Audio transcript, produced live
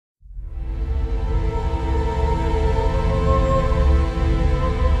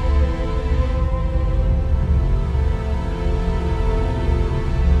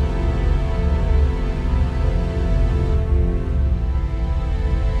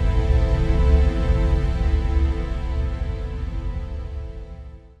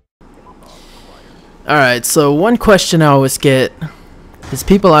Alright, so one question I always get is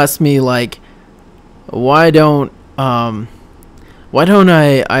people ask me like, why don't I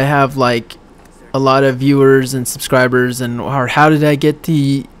have like a lot of viewers and subscribers, and or how did I get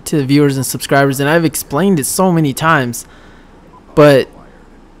to viewers and subscribers? And I've explained it so many times, but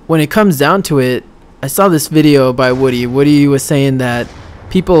when it comes down to it, I saw this video by Woody. Woody was saying that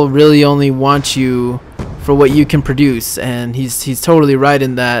people really only want you for what you can produce, and he's totally right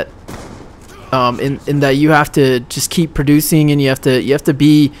in that. In that you have to just keep producing, and you have to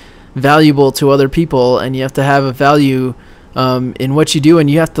be valuable to other people, and you have to have a value in what you do, and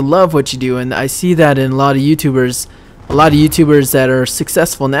you have to love what you do. And I see that in a lot of YouTubers that are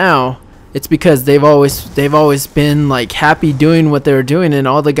successful now. It's because they've always been like happy doing what they're doing, and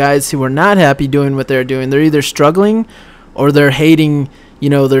all the guys who are not happy doing what they're doing, they're either struggling or they're hating,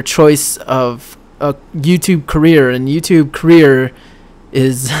 their choice of a YouTube career. And YouTube career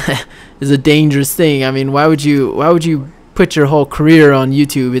is is a dangerous thing. I mean, why would you put your whole career on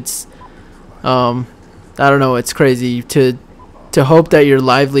YouTube? It's I don't know, it's crazy to hope that your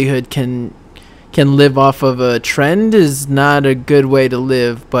livelihood can live off of a trend is not a good way to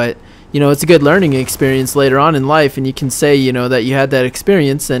live. But it's a good learning experience later on in life, and you can say that you had that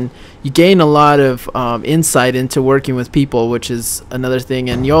experience, and you gain a lot of insight into working with people, which is another thing.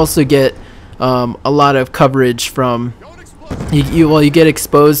 And you also get a lot of coverage from you get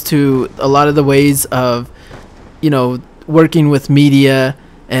exposed to a lot of the ways of working with media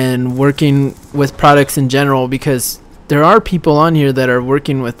and working with products in general, because there are people on here that are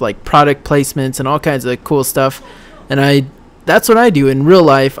working with like product placements and all kinds of cool stuff. And that's what I do in real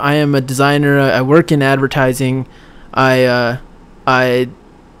life. I am a designer. I work in advertising. I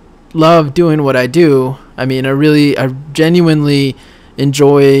love doing what I do. I mean, I genuinely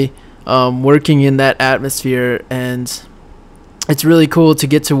enjoy working in that atmosphere, and it's really cool to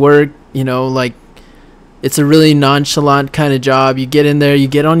get to work. Like, it's a really nonchalant kind of job. You get in there, you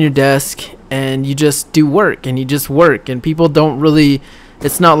get on your desk, and you just do work, and you just work. And people don't really,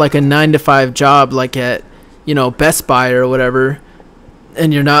 it's not like a 9-to-5 job like at Best Buy or whatever,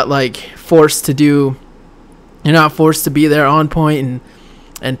 and you're not like forced to be there on point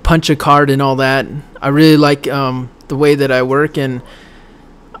and punch a card and all that. I really like the way that I work, and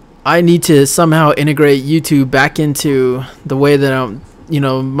I need to somehow integrate YouTube back into the way that I'm,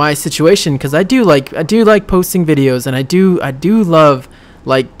 my situation, because I do like posting videos, and I do love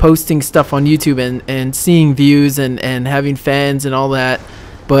like posting stuff on YouTube and seeing views and having fans and all that.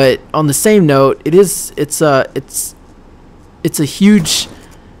 But on the same note, it's a huge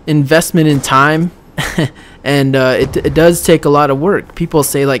investment in time, and it does take a lot of work. People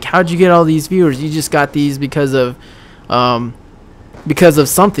say like, how'd you get all these viewers? You just got these because of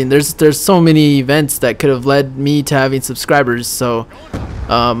something. There's so many events that could have led me to having subscribers. So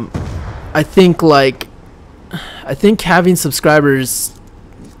I think having subscribers,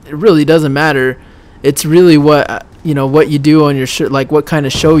 it really doesn't matter. It's really what you do on your show, like what kind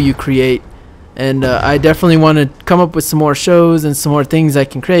of show you create. And I definitely want to come up with some more shows and some more things I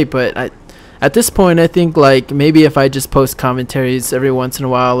can create. But at this point, I think like maybe if I just post commentaries every once in a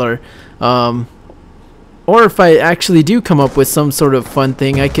while, or if I actually do come up with some sort of fun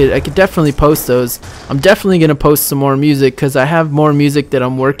thing, I could definitely post those. I'm definitely going to post some more music, because I have more music that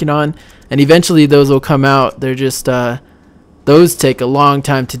I'm working on, and eventually those will come out. They're just those take a long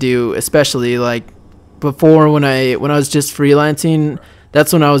time to do, especially like before when I was just freelancing.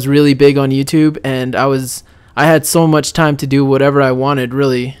 That's when I was really big on YouTube, and I had so much time to do whatever I wanted,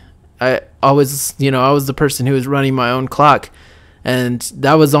 really. I was the person who was running my own clock. And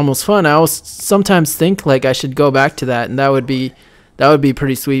that was almost fun. I always sometimes think like I should go back to that, and that would be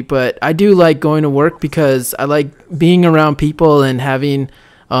pretty sweet. But I do like going to work because I like being around people and having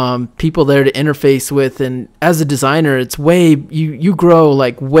people there to interface with. And as a designer, it's you grow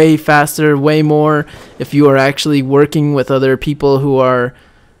like way faster, way more if you are actually working with other people who are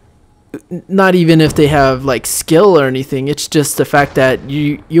not even if they have like skill or anything. It's just the fact that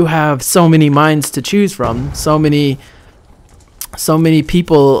you have so many minds to choose from, so many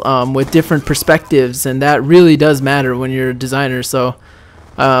people with different perspectives, and that really does matter when you're a designer. So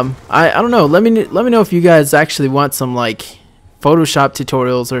I don't know, let me know if you guys actually want some like Photoshop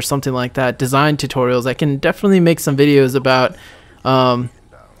tutorials or something like that, design tutorials. I can definitely make some videos about about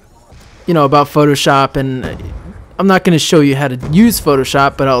Photoshop, and I'm not going to show you how to use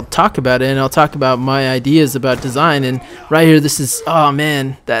Photoshop, but I'll talk about it, and I'll talk about my ideas about design. And right here, this is, oh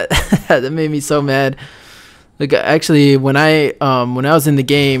man, that that made me so mad. Like, actually, when I was in the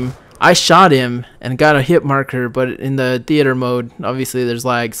game, I shot him and got a hit marker, but in the theater mode, obviously there's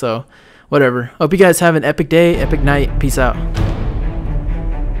lag, so whatever. Hope you guys have an epic day, epic night. Peace out.